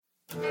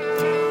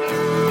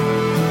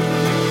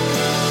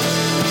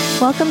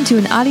Welcome to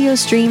an audio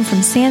stream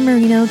from San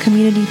Marino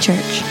Community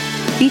Church,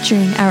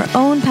 featuring our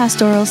own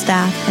pastoral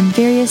staff and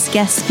various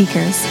guest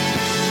speakers.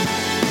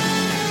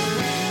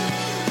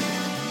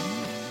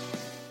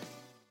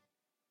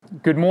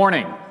 Good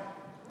morning.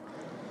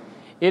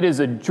 It is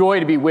a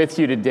joy to be with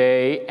you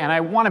today, and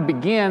I want to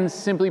begin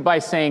simply by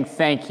saying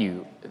thank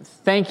you.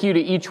 Thank you to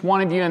each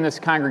one of you in this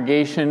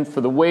congregation for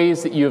the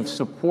ways that you have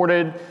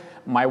supported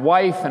my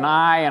wife and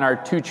I and our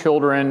two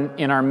children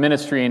in our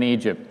ministry in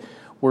Egypt.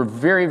 We're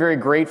very, very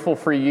grateful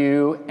for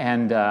you,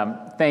 and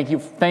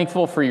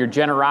thankful for your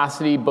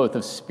generosity, both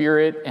of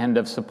spirit and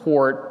of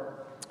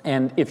support.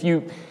 And if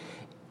you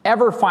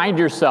ever find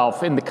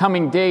yourself in the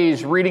coming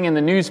days reading in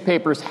the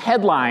newspapers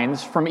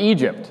headlines from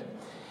Egypt,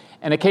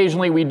 and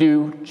occasionally we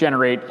do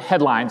generate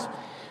headlines,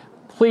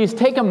 please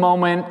take a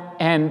moment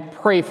and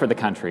pray for the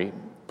country.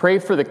 Pray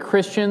for the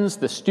Christians,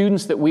 the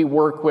students that we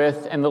work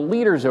with, and the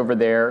leaders over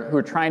there who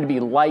are trying to be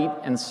light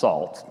and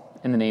salt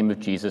in the name of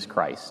Jesus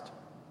Christ.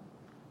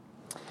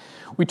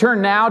 We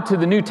turn now to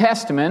the New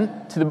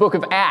Testament, to the book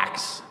of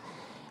Acts,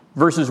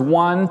 verses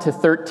 1 to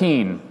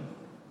 13.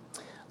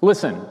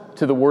 Listen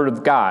to the word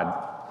of God.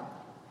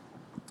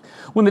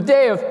 When the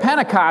day of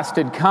Pentecost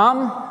had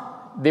come,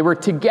 they were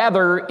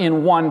together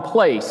in one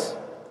place.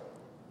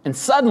 And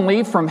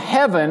suddenly from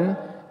heaven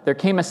there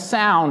came a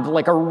sound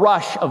like a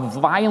rush of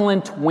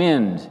violent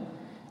wind,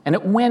 and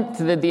it went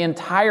to the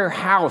entire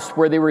house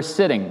where they were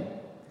sitting.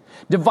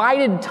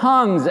 Divided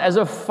tongues as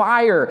of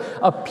fire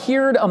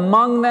appeared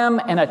among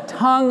them, and a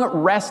tongue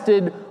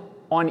rested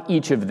on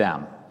each of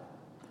them.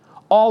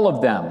 All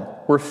of them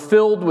were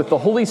filled with the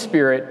Holy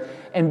Spirit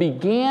and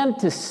began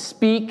to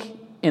speak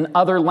in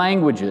other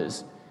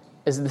languages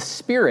as the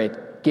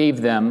Spirit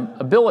gave them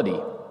ability.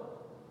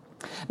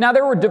 Now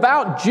there were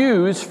devout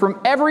Jews from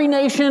every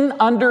nation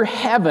under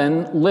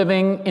heaven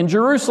living in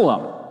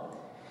Jerusalem.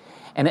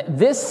 And at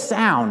this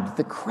sound,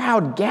 the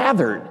crowd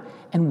gathered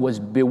and was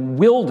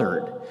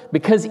bewildered,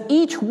 because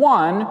each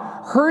one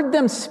heard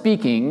them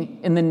speaking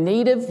in the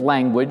native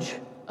language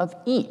of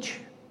each.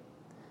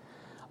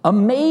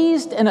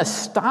 Amazed and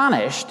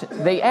astonished,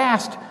 they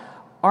asked,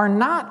 "Are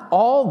not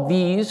all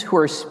these who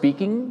are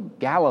speaking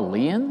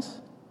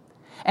Galileans?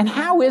 And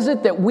how is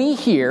it that we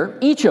hear,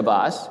 each of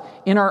us,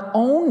 in our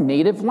own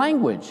native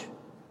language?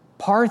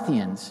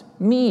 Parthians,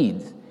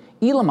 Medes,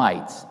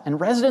 Elamites, and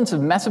residents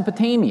of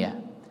Mesopotamia,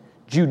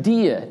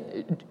 Judea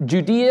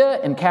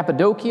and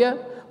Cappadocia,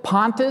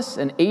 Pontus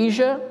and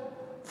Asia,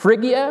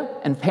 Phrygia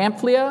and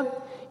Pamphylia,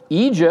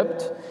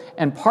 Egypt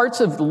and parts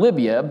of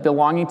Libya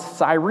belonging to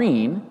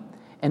Cyrene,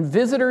 and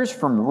visitors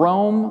from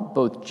Rome,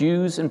 both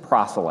Jews and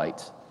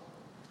proselytes,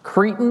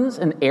 Cretans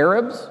and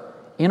Arabs,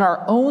 in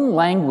our own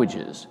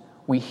languages,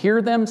 we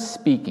hear them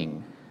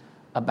speaking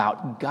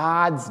about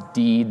God's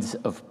deeds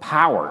of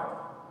power."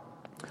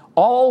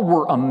 All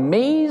were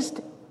amazed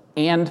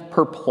and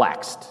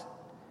perplexed,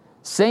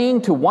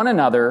 saying to one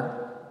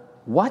another,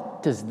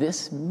 "What does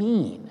this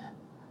mean?"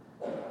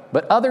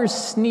 But others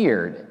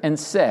sneered and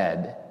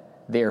said,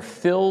 "They are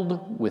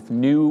filled with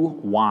new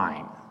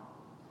wine."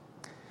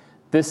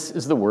 This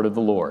is the word of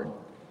the Lord.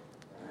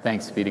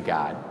 Thanks be to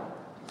God.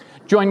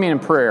 Join me in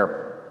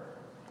prayer.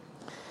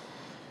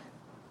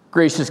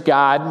 Gracious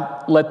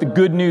God, let the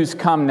good news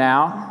come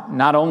now,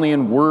 not only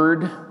in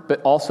word, but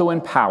also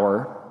in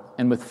power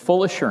and with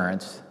full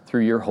assurance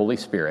through your Holy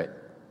Spirit.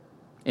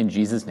 In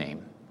Jesus'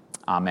 name,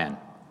 amen.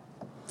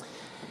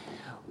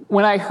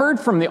 When I heard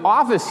from the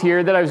office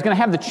here that I was going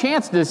to have the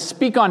chance to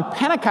speak on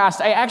Pentecost,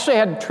 I actually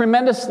had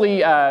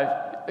tremendously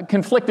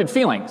conflicted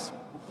feelings.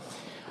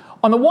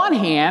 On the one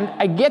hand,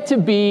 I get to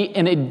be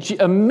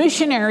a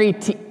missionary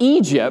to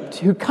Egypt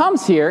who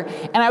comes here,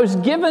 and I was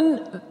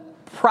given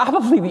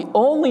probably the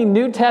only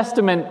New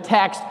Testament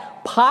text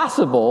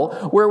possible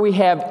where we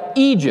have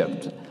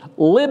Egypt,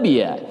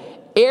 Libya,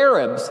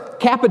 Arabs,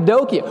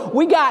 Cappadocia.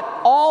 We got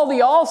all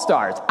the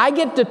all-stars. I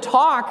get to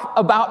talk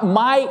about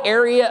my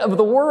area of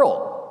the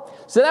world.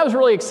 So that was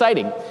really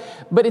exciting.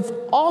 But it's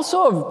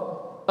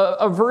also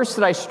a verse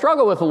that I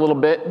struggle with a little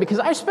bit because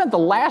I spent the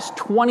last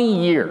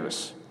 20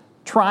 years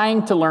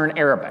trying to learn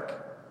Arabic.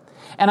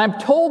 And I'm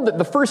told that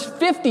the first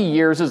 50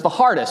 years is the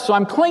hardest, so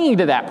I'm clinging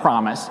to that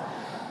promise.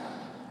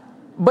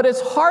 But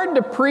it's hard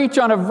to preach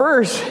on a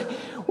verse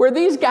where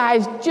these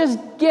guys just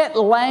get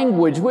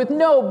language with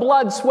no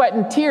blood, sweat,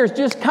 and tears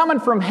just coming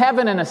from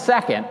heaven in a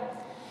second.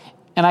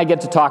 And I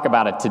get to talk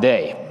about it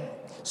today.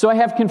 So I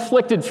have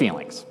conflicted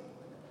feelings.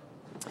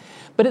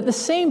 But at the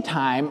same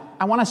time,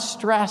 I want to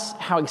stress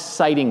how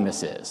exciting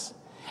this is.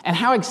 And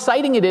how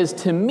exciting it is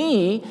to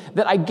me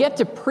that I get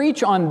to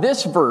preach on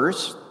this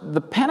verse,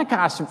 the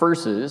Pentecost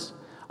verses,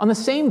 on the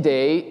same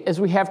day as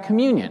we have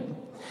communion.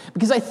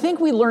 Because I think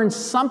we learn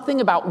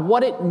something about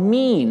what it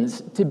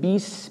means to be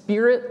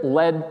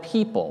Spirit-led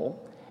people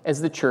as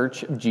the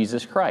Church of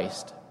Jesus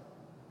Christ.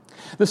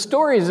 The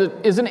story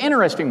is an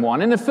interesting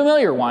one and a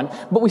familiar one,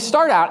 but we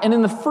start out, and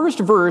in the first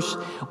verse,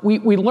 we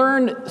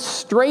learn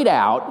straight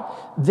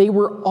out, they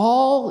were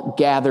all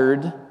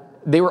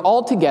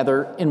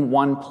together in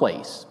one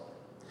place.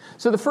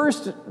 So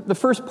the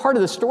first part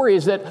of the story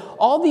is that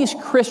all these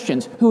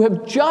Christians who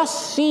have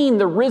just seen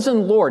the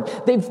risen Lord,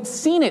 they've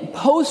seen it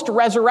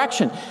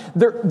post-resurrection.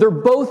 They're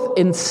both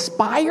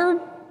inspired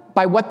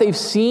by what they've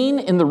seen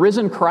in the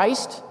risen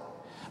Christ,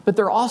 but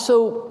they're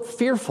also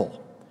fearful.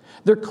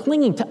 They're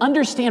clinging to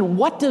understand,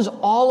 what does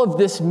all of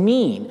this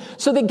mean?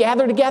 So they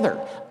gather together.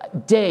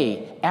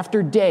 Day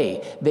after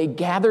day, they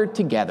gather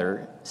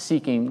together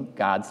seeking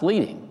God's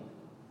leading.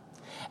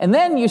 And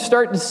then you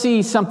start to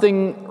see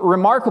something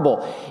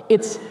remarkable.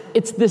 It's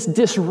this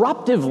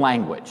disruptive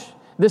language,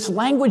 this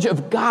language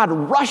of God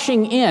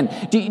rushing in.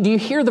 Do you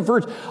hear the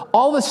verse?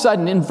 All of a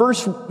sudden, in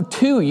verse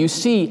 2, you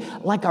see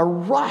like a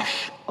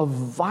rush of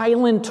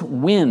violent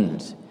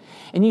wind.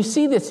 And you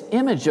see this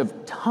image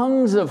of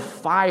tongues of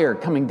fire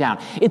coming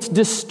down. It's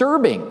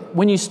disturbing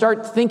when you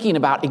start thinking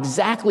about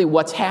exactly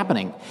what's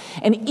happening.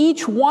 And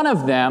each one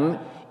of them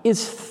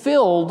is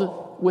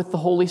filled with the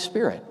Holy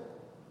Spirit.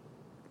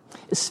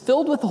 Is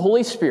filled with the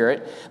Holy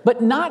Spirit,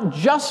 but not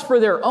just for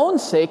their own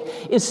sake,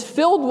 is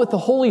filled with the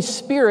Holy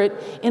Spirit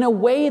in a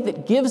way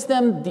that gives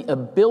them the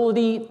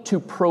ability to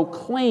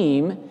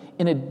proclaim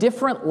in a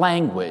different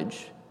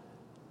language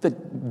the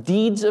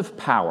deeds of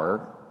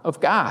power of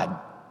God.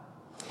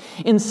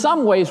 In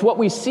some ways, what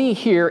we see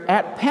here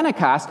at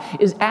Pentecost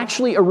is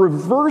actually a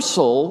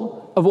reversal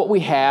of what we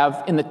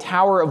have in the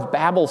Tower of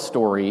Babel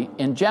story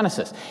in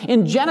Genesis.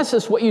 In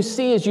Genesis, what you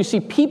see is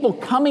people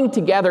coming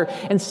together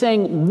and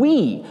saying,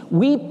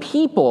 we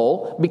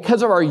people,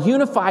 because of our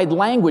unified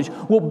language,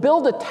 will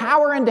build a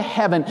tower into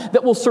heaven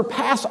that will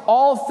surpass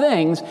all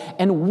things,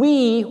 and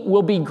we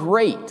will be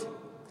great.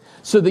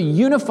 So the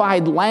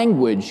unified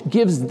language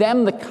gives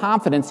them the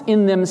confidence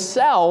in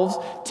themselves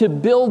to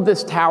build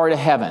this tower to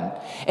heaven.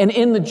 And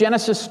in the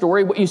Genesis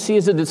story, what you see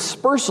is a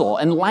dispersal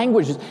in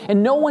languages,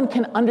 and no one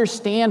can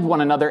understand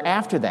one another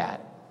after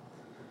that.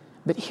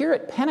 But here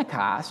at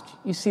Pentecost,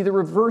 you see the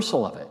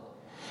reversal of it.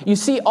 You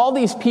see all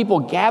these people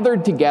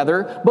gathered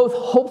together, both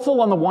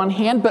hopeful on the one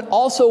hand, but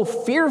also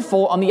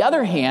fearful on the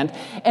other hand.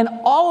 And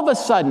all of a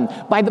sudden,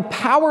 by the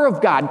power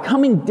of God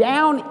coming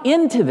down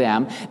into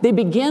them, they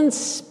begin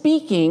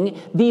speaking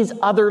these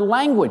other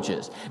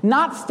languages,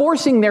 not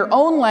forcing their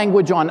own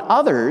language on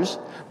others,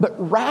 but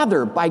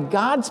rather by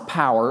God's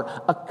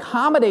power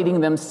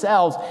accommodating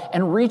themselves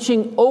and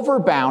reaching over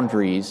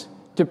boundaries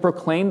to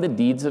proclaim the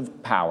deeds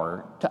of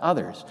power to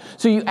others.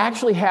 So you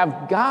actually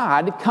have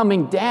God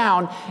coming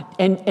down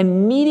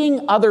and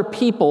meeting other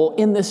people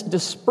in this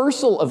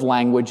dispersal of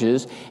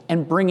languages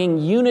and bringing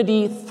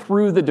unity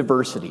through the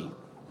diversity.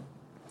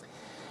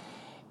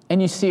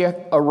 And you see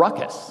a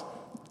ruckus.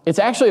 It's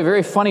actually a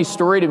very funny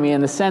story to me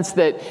in the sense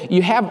that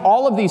you have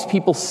all of these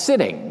people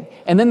sitting,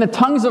 and then the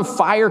tongues of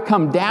fire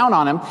come down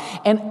on them,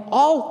 and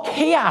all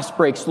chaos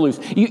breaks loose.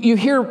 You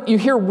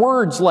hear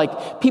words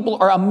like people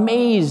are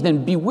amazed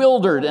and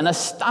bewildered and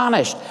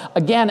astonished,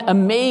 again,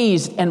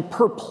 amazed and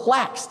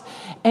perplexed.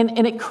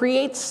 And it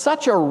creates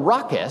such a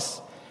ruckus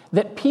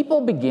that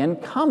people begin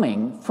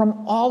coming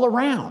from all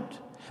around.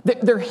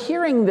 They're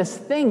hearing this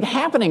thing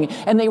happening,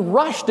 and they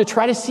rush to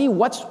try to see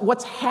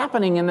what's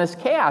happening in this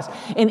chaos.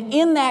 And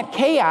in that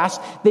chaos,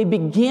 they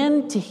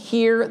begin to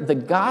hear the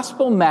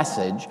gospel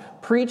message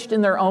preached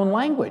in their own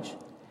language.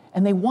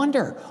 And they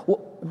wonder,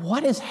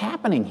 what is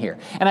happening here?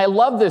 And I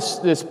love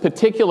this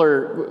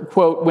particular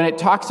quote when it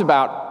talks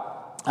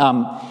about,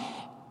 are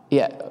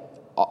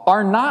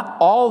not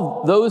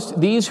all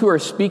these who are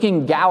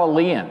speaking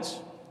Galileans?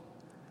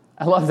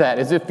 I love that,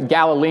 as if the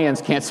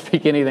Galileans can't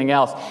speak anything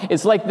else.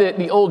 It's like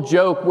the old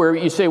joke where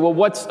you say, well,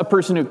 what's a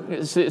person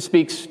who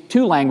speaks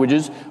 2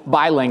 languages,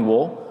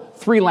 bilingual,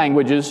 3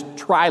 languages,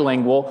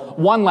 trilingual,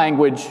 1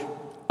 language,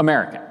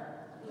 American.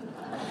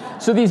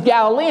 So these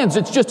Galileans,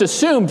 it's just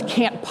assumed,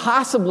 can't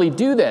possibly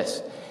do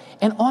this.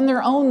 And on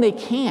their own, they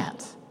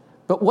can't.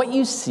 But what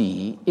you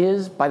see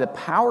is, by the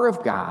power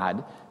of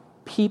God,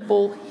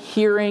 people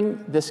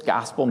hearing this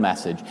gospel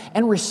message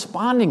and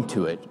responding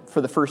to it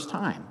for the first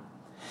time.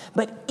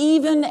 But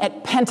even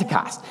at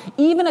Pentecost,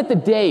 even at the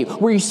day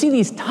where you see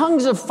these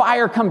tongues of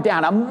fire come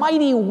down, a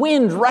mighty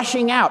wind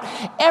rushing out,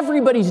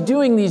 everybody's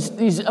doing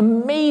these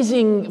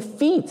amazing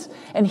feats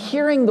and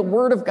hearing the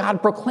word of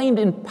God proclaimed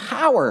in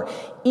power,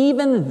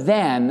 even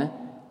then,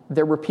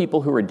 there were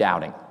people who were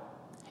doubting.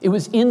 It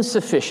was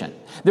insufficient.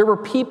 There were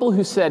people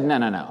who said,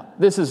 no,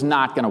 this is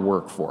not going to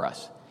work for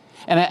us.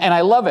 And I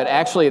love it,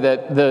 actually,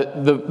 that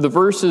the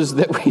verses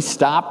that we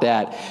stopped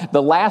at,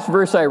 the last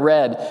verse I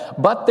read,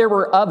 but there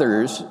were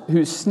others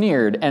who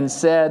sneered and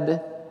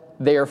said,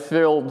 they are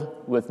filled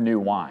with new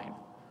wine.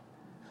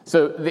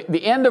 So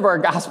the end of our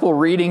gospel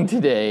reading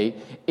today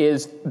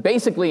is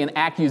basically an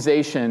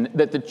accusation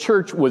that the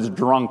church was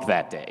drunk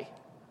that day.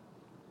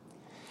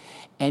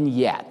 And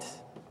yet,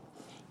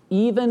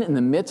 even in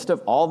the midst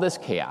of all this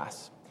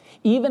chaos,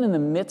 even in the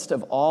midst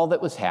of all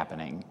that was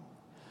happening,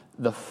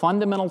 the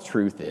fundamental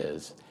truth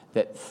is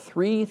that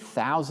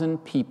 3,000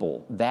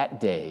 people that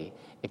day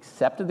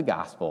accepted the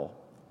gospel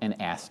and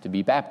asked to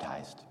be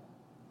baptized.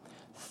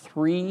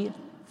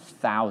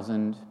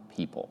 3,000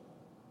 people.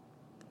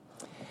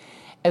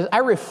 As I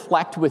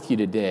reflect with you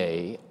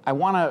today, I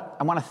want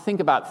to think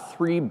about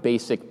three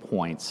basic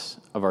points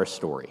of our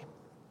story.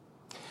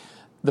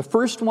 The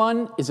first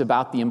one is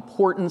about the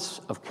importance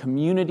of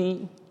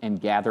community and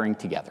gathering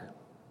together.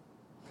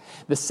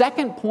 The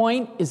second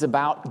point is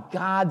about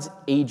God's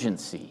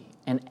agency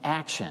and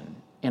action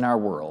in our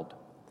world.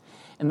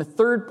 And the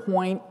third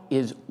point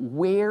is,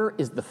 where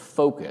is the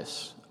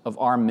focus of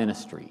our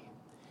ministry?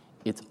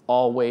 It's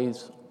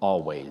always,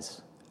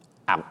 always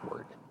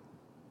outward.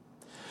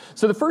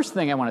 So the first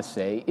thing I want to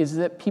say is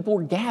that people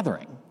were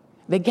gathering.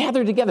 They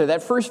gathered together.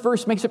 That first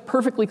verse makes it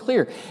perfectly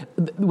clear.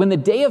 When the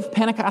day of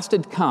Pentecost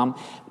had come,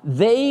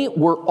 they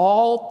were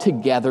all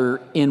together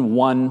in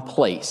one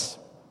place.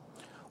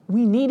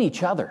 We need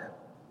each other.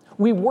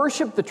 We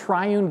worship the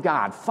triune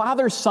God,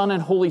 Father, Son,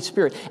 and Holy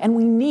Spirit, and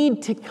we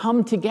need to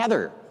come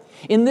together.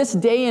 In this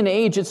day and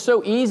age, it's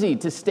so easy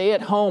to stay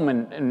at home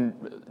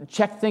and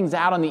check things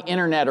out on the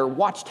internet or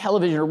watch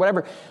television or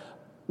whatever.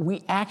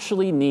 We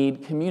actually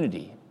need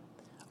community.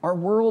 Our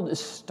world is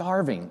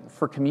starving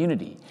for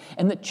community,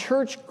 and the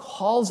church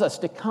calls us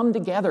to come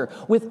together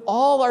with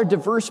all our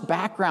diverse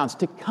backgrounds,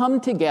 to come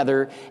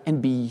together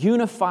and be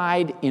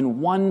unified in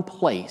one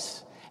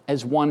place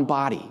as one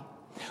body.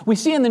 We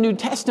see in the New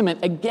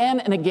Testament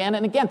again and again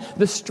and again,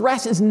 the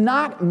stress is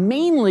not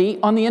mainly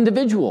on the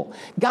individual.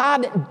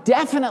 God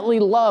definitely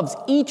loves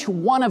each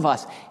one of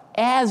us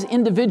as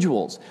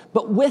individuals,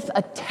 but with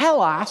a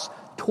telos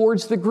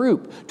towards the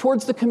group,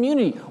 towards the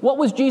community. What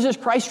was Jesus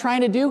Christ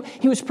trying to do?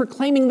 He was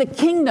proclaiming the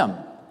kingdom.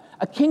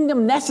 A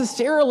kingdom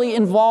necessarily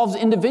involves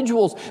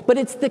individuals, but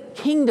it's the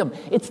kingdom.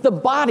 It's the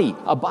body.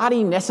 A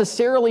body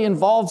necessarily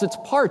involves its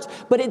parts,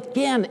 but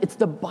again, it's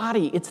the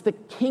body. It's the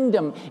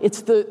kingdom.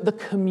 It's the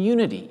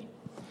community.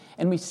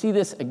 And we see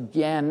this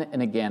again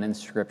and again in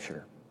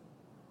Scripture.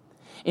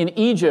 In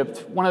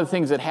Egypt, one of the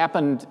things that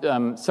happened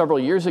several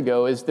years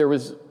ago is there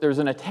was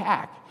an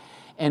attack.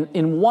 And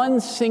in one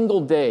single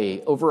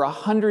day, over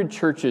 100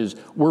 churches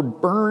were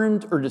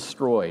burned or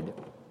destroyed.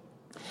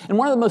 And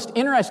one of the most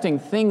interesting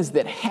things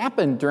that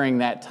happened during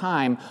that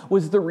time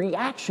was the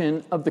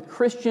reaction of the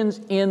Christians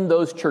in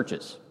those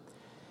churches.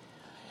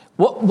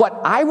 What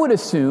I would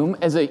assume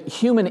as a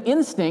human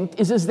instinct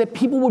is that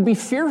people would be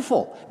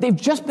fearful. They've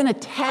just been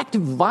attacked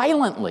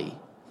violently.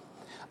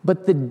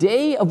 But the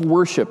day of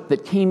worship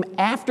that came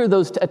after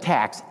those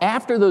attacks,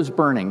 after those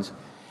burnings,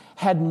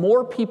 had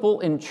more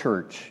people in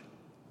church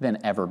than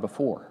ever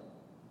before.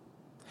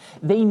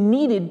 They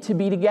needed to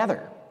be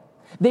together.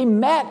 They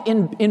met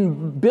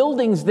in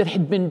buildings that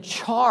had been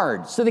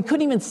charred, so they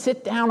couldn't even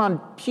sit down on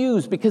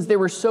pews because they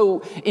were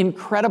so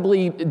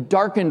incredibly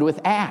darkened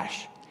with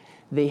ash.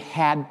 They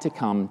had to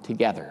come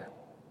together.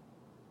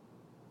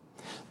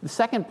 The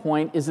second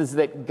point is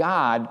that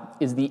God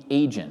is the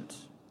agent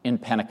in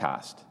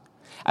Pentecost.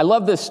 I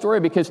love this story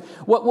because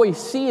what we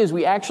see is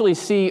we actually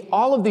see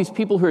all of these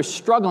people who are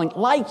struggling,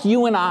 like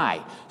you and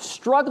I,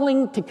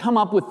 struggling to come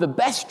up with the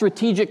best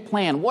strategic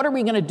plan. What are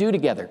we going to do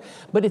together?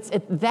 But it's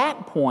at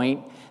that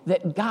point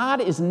that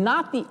God is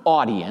not the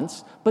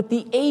audience, but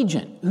the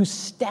agent who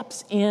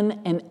steps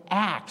in and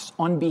acts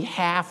on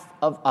behalf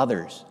of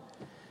others.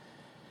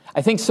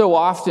 I think so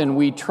often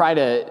we try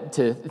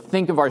to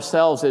think of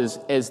ourselves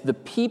as the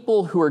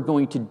people who are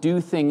going to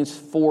do things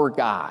for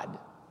God.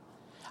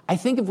 I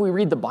think if we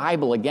read the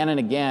Bible again and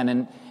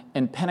again,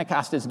 and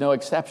Pentecost is no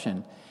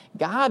exception,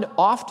 God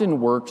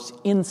often works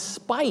in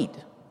spite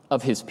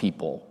of his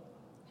people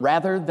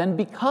rather than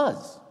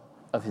because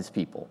of his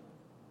people.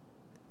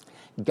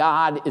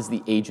 God is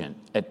the agent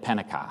at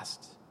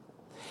Pentecost.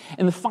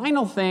 And the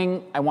final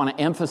thing I want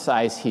to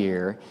emphasize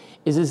here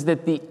is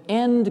that the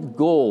end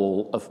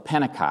goal of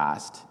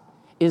Pentecost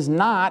is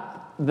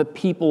not the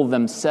people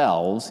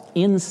themselves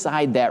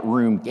inside that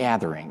room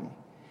gathering.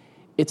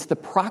 It's the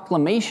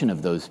proclamation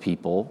of those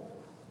people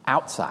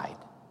outside.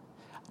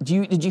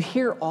 Did you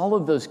hear all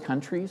of those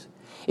countries?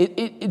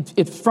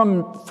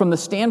 From the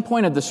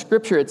standpoint of the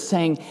Scripture, it's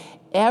saying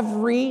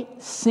every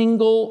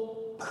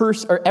single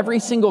person or every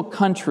single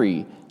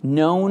country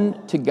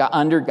known to God,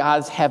 under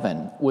God's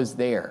heaven was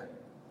there.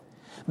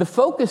 The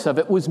focus of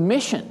it was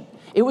mission.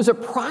 It was a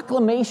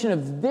proclamation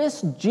of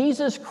this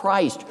Jesus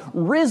Christ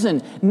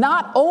risen,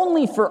 not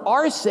only for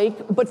our sake,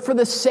 but for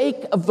the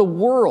sake of the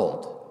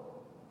world.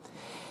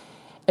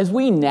 As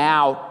we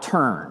now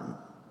turn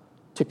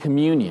to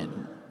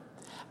communion,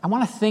 I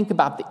want to think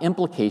about the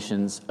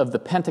implications of the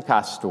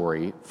Pentecost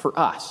story for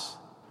us.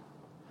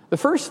 The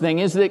first thing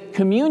is that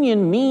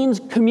communion means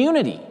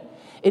community.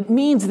 It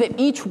means that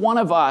each one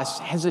of us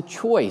has a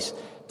choice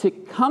to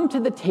come to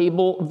the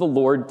table of the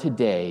Lord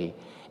today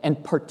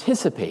and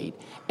participate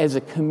as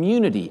a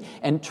community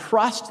and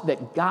trust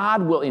that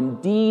God will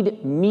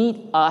indeed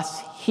meet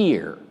us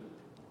here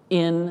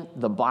in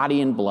the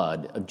body and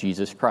blood of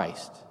Jesus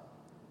Christ.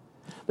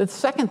 The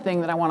second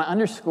thing that I want to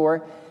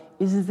underscore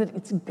is that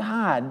it's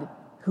God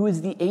who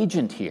is the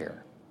agent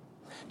here.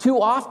 Too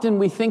often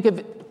we think of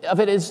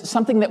it as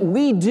something that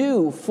we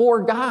do for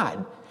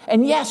God.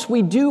 And yes,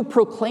 we do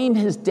proclaim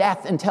his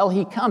death until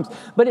he comes,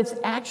 but it's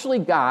actually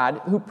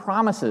God who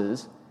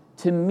promises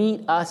to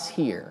meet us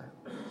here.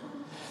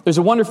 There's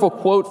a wonderful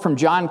quote from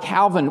John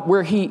Calvin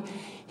where he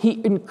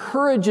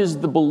encourages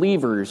the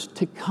believers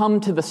to come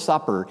to the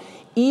supper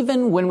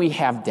even when we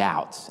have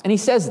doubts. And he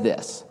says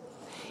this: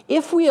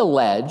 if we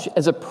allege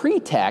as a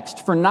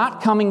pretext for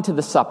not coming to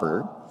the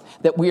supper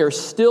that we are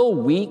still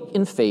weak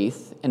in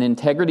faith and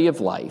integrity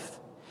of life,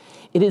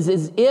 it is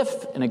as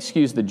if, and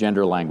excuse the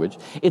gender language,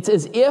 it's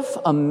as if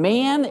a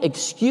man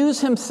excuse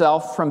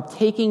himself from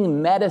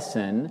taking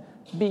medicine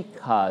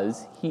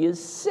because he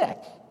is sick.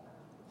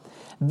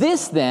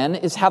 This, then,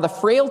 is how the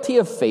frailty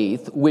of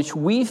faith, which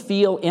we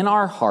feel in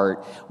our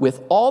heart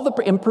with all the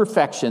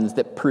imperfections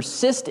that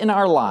persist in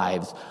our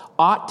lives,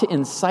 ought to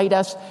incite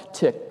us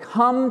to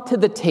come to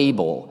the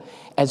table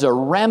as a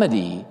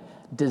remedy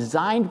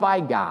designed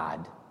by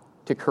God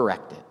to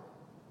correct it.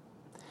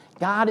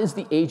 God is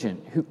the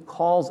agent who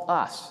calls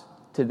us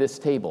to this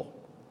table.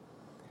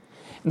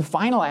 And the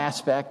final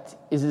aspect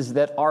is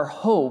that our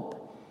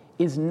hope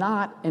is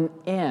not an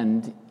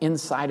end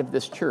inside of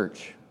this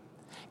church.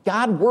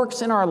 God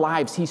works in our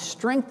lives. He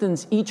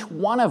strengthens each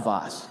one of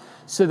us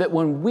so that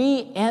when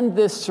we end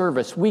this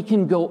service, we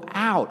can go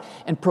out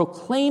and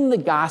proclaim the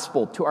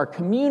gospel to our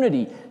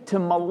community, to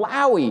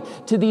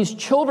Malawi, to these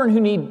children who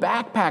need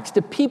backpacks,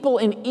 to people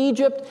in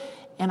Egypt,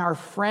 and our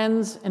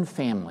friends and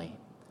family,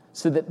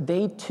 so that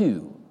they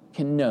too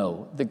can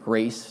know the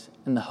grace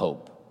and the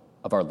hope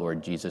of our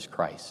Lord Jesus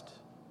Christ.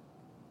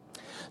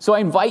 So I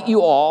invite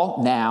you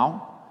all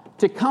now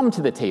to come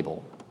to the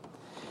table.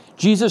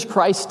 Jesus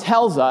Christ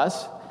tells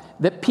us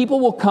that people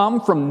will come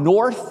from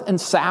north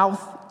and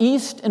south,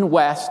 east and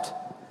west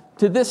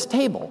to this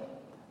table,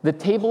 the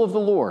table of the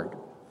Lord.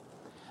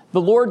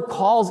 The Lord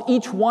calls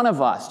each one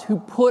of us who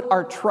put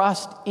our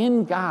trust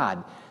in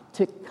God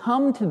to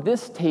come to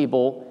this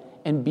table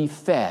and be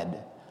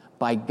fed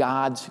by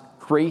God's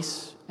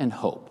grace and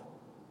hope.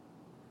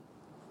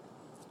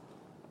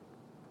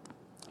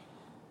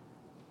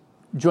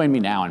 Join me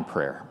now in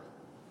prayer.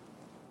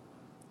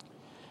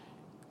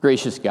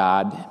 Gracious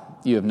God,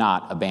 you have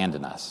not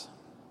abandoned us.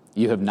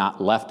 You have not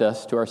left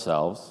us to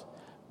ourselves,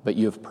 but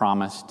you have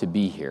promised to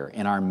be here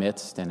in our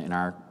midst and in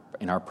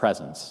our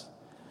presence.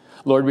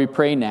 Lord, we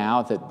pray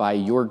now that by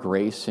your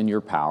grace and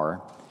your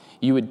power,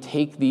 you would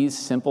take these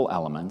simple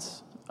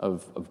elements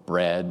of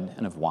bread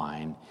and of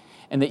wine,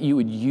 and that you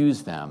would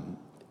use them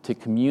to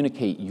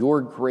communicate your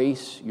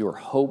grace, your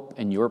hope,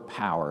 and your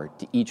power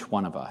to each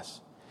one of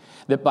us.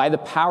 That by the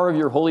power of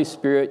your Holy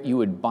Spirit, you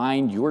would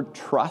bind your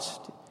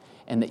trust,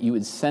 and that you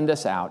would send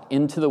us out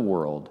into the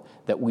world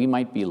that we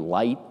might be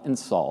light and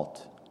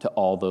salt to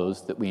all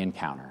those that we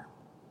encounter.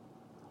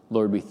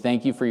 Lord, we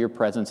thank you for your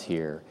presence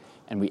here,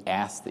 and we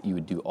ask that you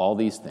would do all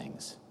these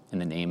things in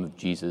the name of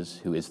Jesus,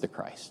 who is the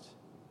Christ.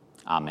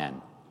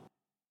 Amen.